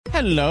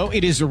Hello,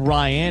 it is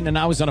Ryan, and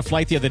I was on a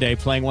flight the other day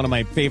playing one of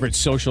my favorite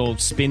social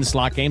spin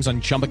slot games on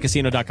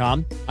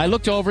ChumbaCasino.com. I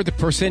looked over at the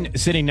person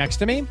sitting next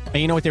to me, and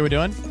you know what they were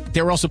doing?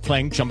 They were also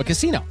playing Chumba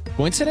Casino.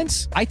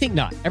 Coincidence? I think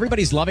not.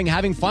 Everybody's loving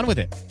having fun with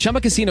it.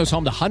 Chumba Casino is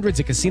home to hundreds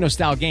of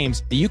casino-style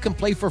games that you can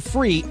play for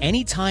free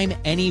anytime,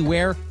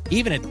 anywhere,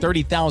 even at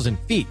 30,000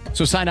 feet.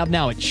 So sign up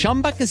now at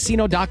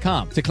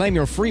ChumbaCasino.com to claim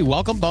your free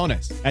welcome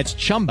bonus. That's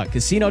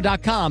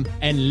ChumbaCasino.com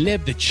and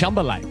live the Chumba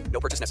life. No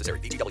purchase necessary.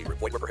 VGW.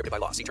 Void where prohibited by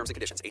law. See terms and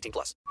conditions. 18+.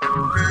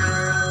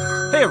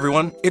 Hey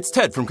everyone, it's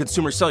Ted from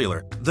Consumer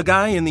Cellular, the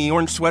guy in the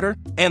orange sweater,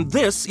 and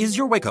this is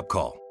your wake-up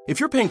call. If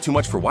you're paying too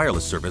much for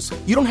wireless service,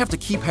 you don't have to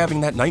keep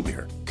having that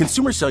nightmare.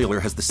 Consumer Cellular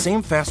has the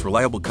same fast,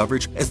 reliable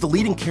coverage as the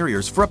leading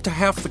carriers for up to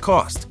half the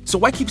cost. So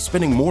why keep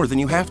spending more than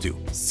you have to?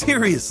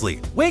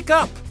 Seriously, wake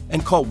up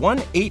and call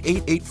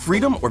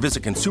 1-888-FREEDOM or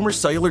visit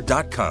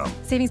consumercellular.com.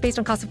 Savings based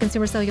on cost of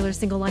Consumer Cellular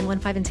single line 1,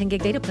 5, and 10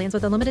 gig data plans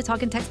with unlimited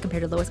talk and text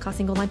compared to lowest cost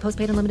single line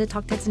postpaid unlimited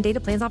talk, text, and data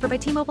plans offered by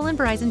T-Mobile and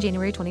Verizon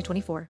January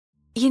 2024.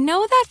 You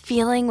know that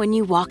feeling when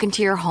you walk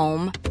into your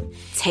home,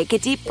 take a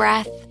deep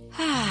breath,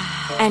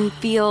 and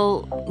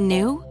feel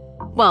new?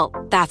 Well,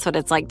 that's what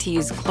it's like to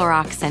use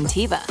Clorox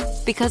Scentiva.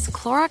 Because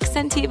Clorox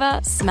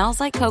Scentiva smells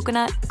like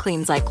coconut,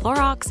 cleans like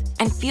Clorox,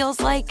 and feels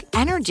like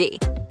energy.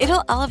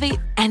 It'll elevate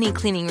any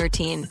cleaning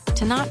routine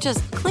to not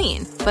just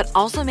clean, but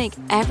also make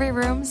every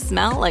room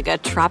smell like a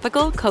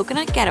tropical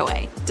coconut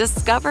getaway.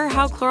 Discover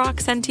how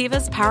Clorox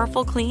Scentiva's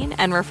powerful clean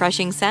and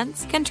refreshing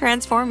scents can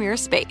transform your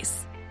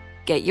space.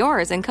 Get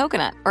yours in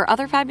coconut or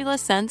other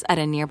fabulous scents at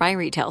a nearby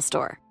retail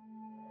store.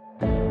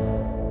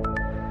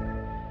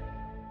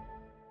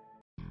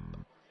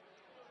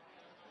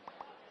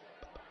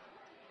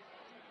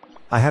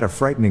 I had a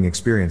frightening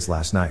experience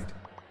last night.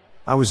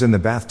 I was in the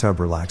bathtub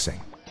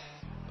relaxing,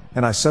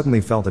 and I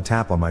suddenly felt a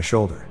tap on my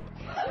shoulder.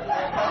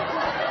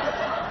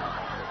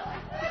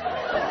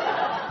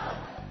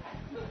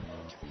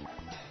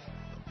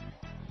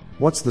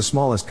 What's the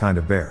smallest kind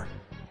of bear?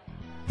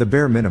 The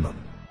bare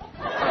minimum.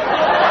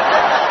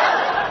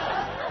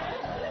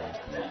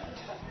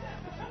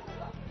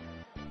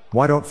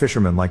 Why don't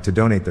fishermen like to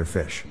donate their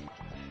fish?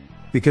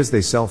 Because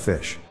they sell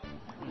fish.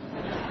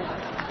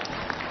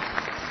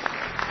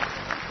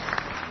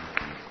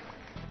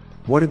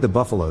 What did the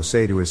buffalo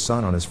say to his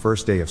son on his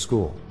first day of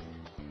school?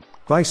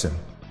 Bison.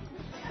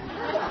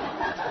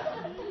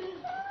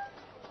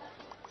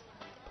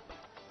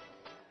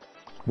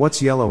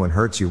 What's yellow and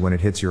hurts you when it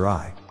hits your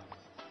eye?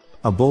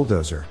 A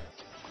bulldozer.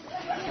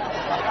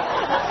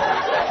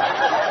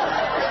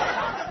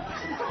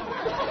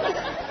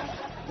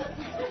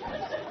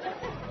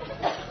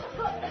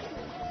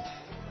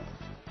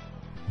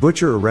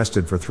 Butcher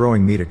arrested for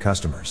throwing meat at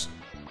customers.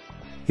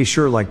 He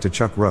sure liked to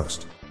chuck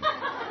roast.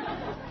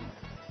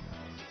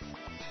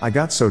 I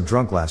got so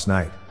drunk last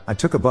night, I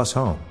took a bus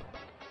home.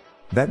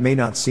 That may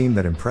not seem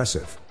that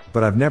impressive,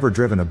 but I've never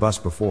driven a bus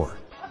before.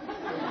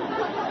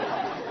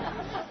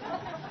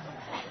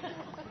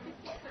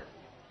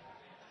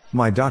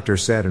 My doctor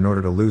said in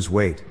order to lose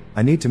weight,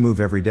 I need to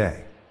move every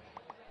day.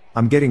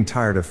 I'm getting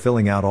tired of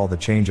filling out all the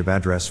change of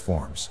address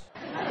forms.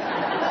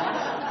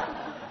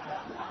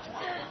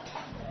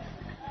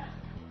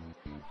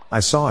 I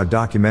saw a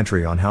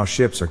documentary on how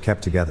ships are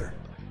kept together.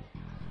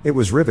 It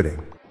was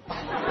riveting.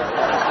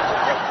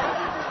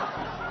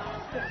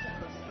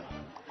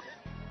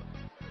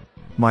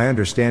 My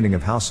understanding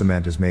of how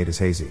cement is made is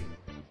hazy.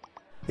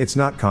 It's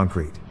not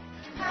concrete.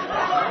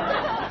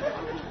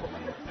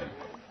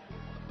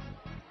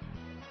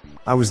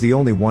 I was the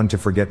only one to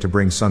forget to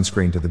bring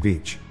sunscreen to the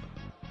beach.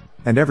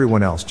 And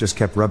everyone else just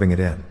kept rubbing it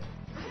in.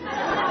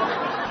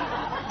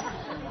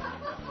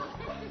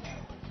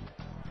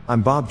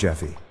 I'm Bob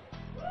Jeffy.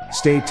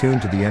 Stay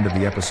tuned to the end of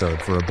the episode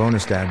for a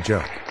bonus dad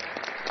joke.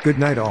 Good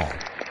night all.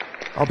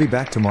 I'll be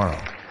back tomorrow.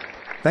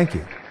 Thank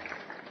you.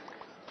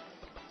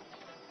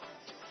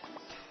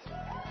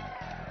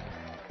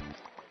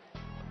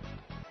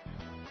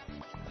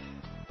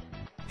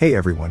 Hey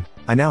everyone,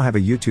 I now have a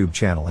YouTube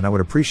channel and I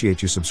would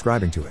appreciate you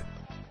subscribing to it.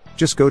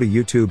 Just go to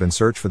YouTube and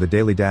search for the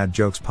Daily Dad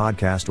Jokes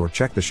Podcast or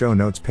check the show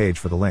notes page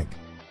for the link.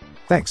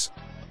 Thanks.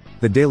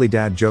 The Daily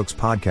Dad Jokes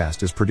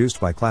Podcast is produced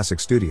by Classic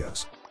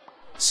Studios.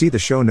 See the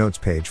show notes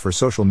page for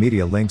social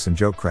media links and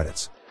joke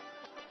credits.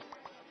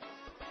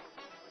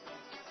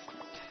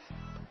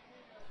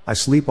 I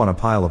sleep on a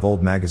pile of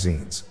old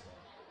magazines.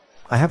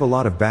 I have a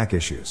lot of back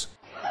issues.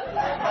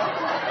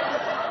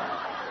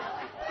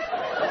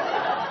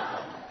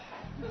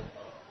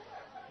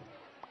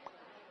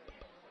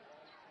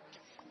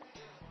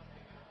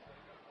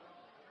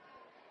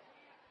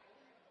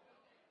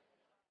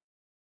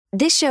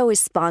 This show is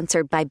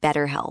sponsored by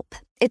BetterHelp.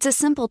 It's a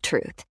simple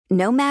truth.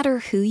 No matter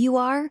who you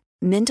are,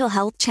 mental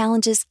health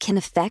challenges can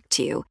affect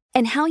you,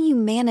 and how you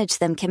manage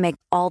them can make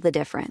all the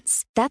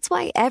difference. That's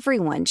why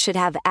everyone should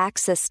have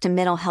access to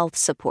mental health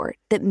support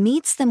that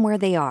meets them where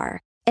they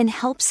are and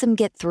helps them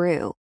get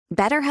through.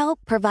 BetterHelp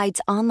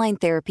provides online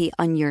therapy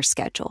on your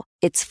schedule.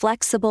 It's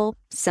flexible,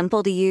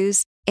 simple to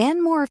use,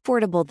 and more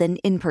affordable than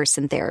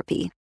in-person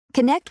therapy.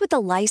 Connect with a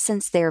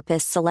licensed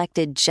therapist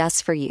selected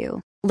just for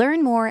you.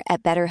 Learn more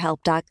at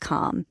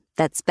BetterHelp.com.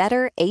 That's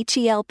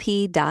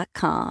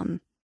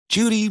BetterHelp.com.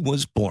 Judy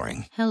was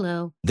boring.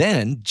 Hello.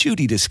 Then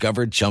Judy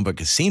discovered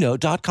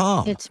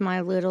ChumbaCasino.com. It's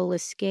my little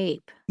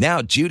escape.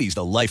 Now Judy's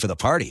the life of the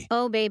party.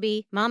 Oh,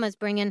 baby, mama's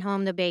bringing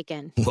home the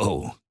bacon.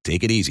 Whoa,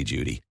 take it easy,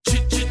 Judy.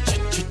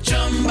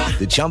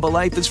 The Chumba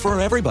life is for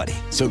everybody.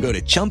 So go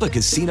to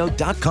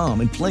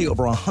ChumbaCasino.com and play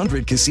over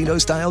 100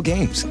 casino-style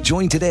games.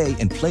 Join today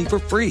and play for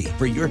free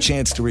for your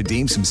chance to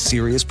redeem some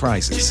serious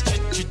prizes.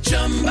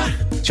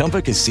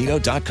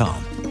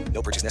 ChumbaCasino.com.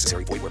 No purchase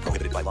necessary. Void where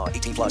prohibited by law.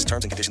 18 plus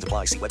terms and conditions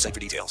apply. See website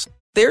for details.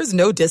 There's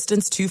no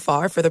distance too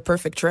far for the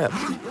perfect trip.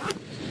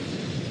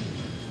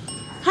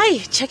 Hi,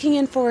 checking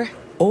in for...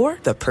 Or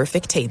the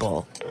perfect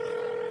table.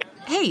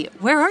 Hey,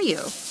 where are you?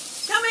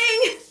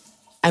 Coming!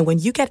 And when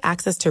you get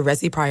access to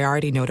Resi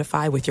Priority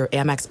Notify with your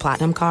Amex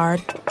Platinum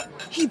card...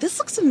 Hey, this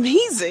looks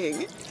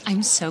amazing.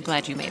 I'm so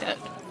glad you made it.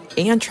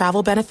 And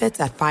travel benefits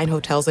at fine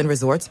hotels and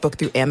resorts booked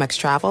through Amex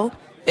Travel,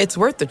 it's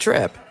worth the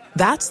trip.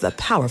 That's the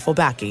powerful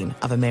backing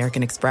of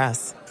American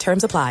Express.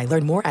 Terms apply.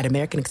 Learn more at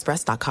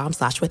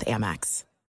americanexpress.com/withAmex.